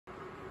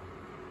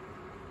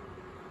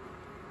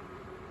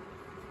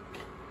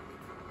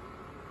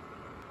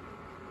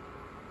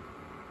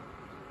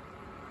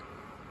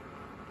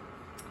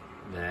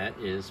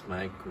that is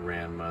my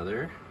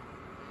grandmother,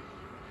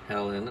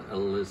 Helen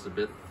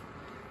Elizabeth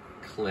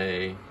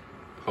Clay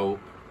Pope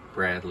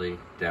Bradley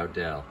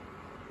Dowdell.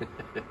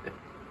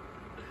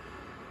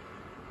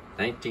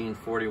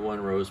 1941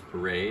 Rose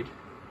Parade,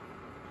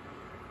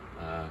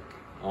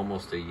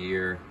 almost a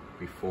year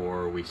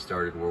before we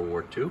started World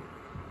War II,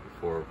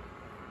 before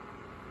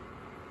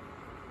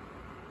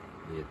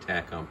the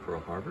attack on Pearl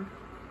Harbor.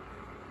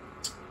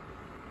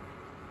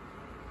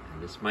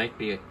 And this might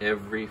be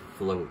every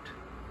float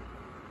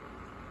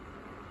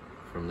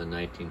from the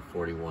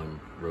 1941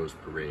 Rose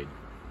Parade.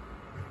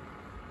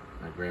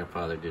 My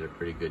grandfather did a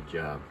pretty good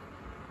job.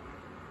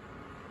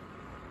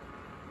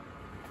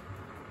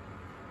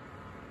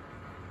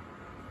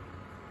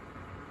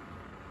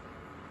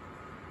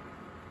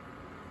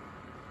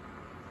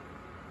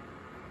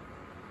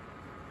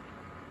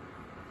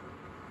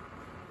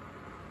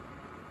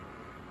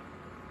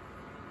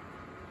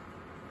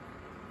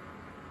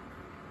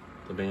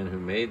 The man who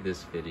made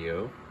this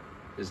video,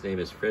 his name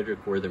is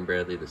Frederick Worthen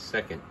Bradley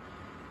II.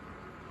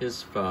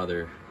 His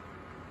father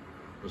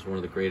was one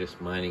of the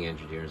greatest mining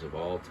engineers of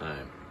all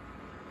time.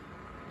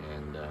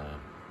 And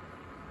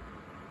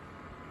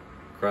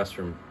across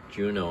from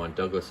Juneau on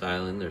Douglas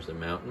Island, there's a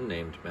mountain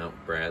named Mount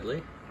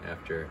Bradley,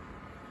 after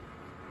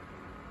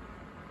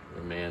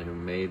the man who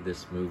made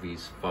this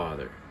movie's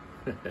father.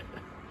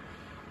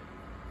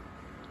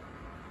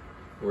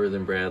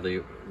 Worthen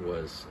Bradley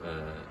was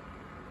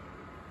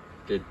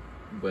did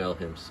well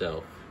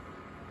himself.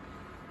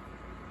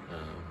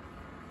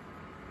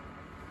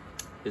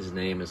 His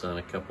name is on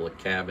a couple of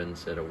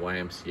cabins at a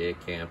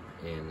YMCA camp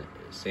in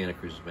Santa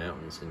Cruz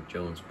Mountains in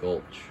Jones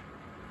Gulch,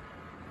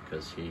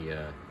 because he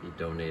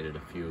donated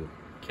a few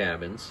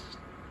cabins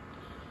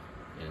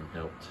and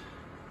helped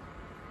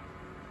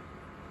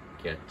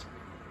get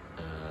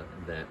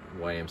that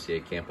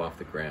YMCA camp off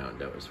the ground.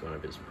 That was one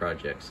of his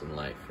projects in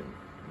life in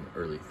the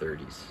early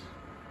 30s.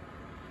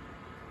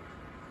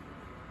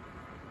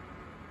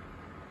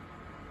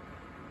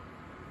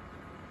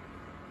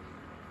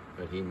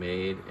 But he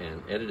made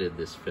and edited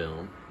this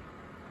film,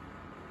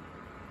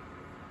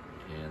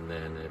 and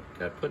then it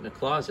got put in a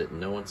closet and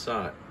no one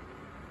saw it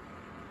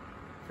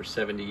for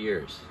 70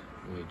 years.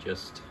 We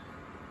just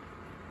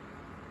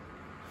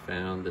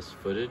found this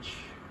footage,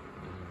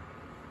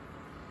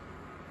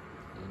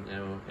 and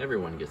now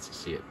everyone gets to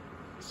see it.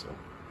 So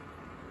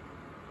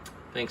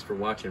thanks for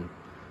watching.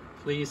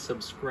 Please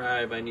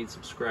subscribe. I need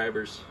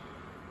subscribers.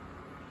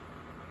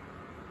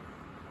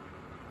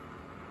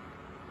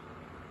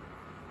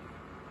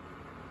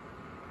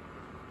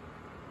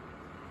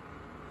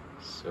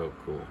 So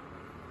cool.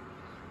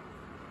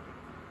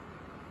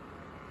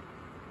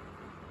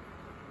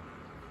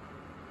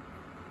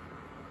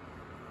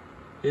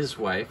 His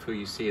wife, who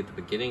you see at the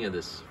beginning of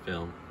this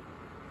film,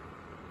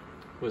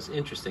 was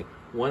interesting.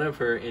 One of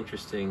her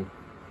interesting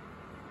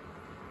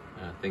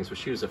things was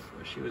she was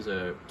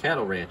a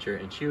cattle rancher,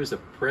 and she was a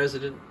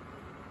president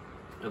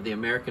of the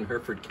American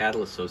Hereford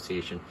Cattle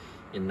Association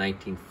in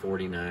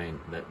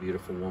 1949. That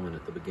beautiful woman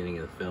at the beginning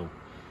of the film.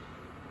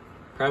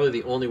 Probably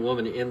the only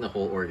woman in the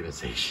whole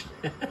organization.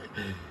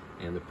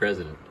 And the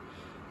president.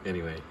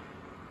 Anyway,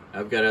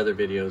 I've got other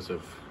videos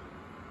of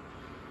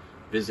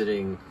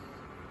visiting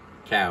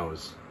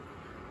cows,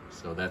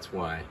 so that's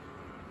why.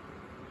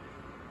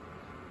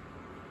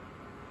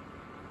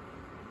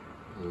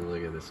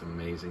 Look at this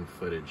amazing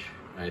footage.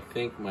 I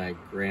think my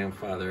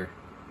grandfather,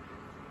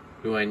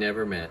 who I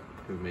never met,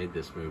 who made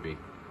this movie,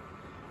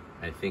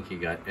 I think he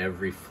got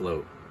every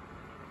float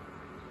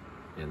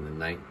in the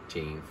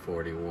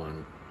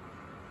 1941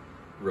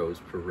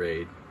 Rose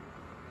Parade.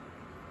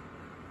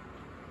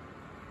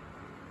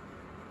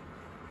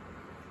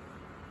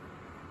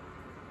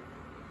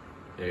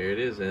 There it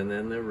is, and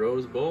then the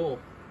Rose Bowl,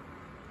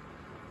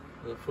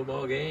 the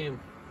football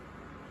game.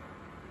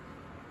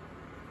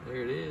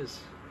 There it is.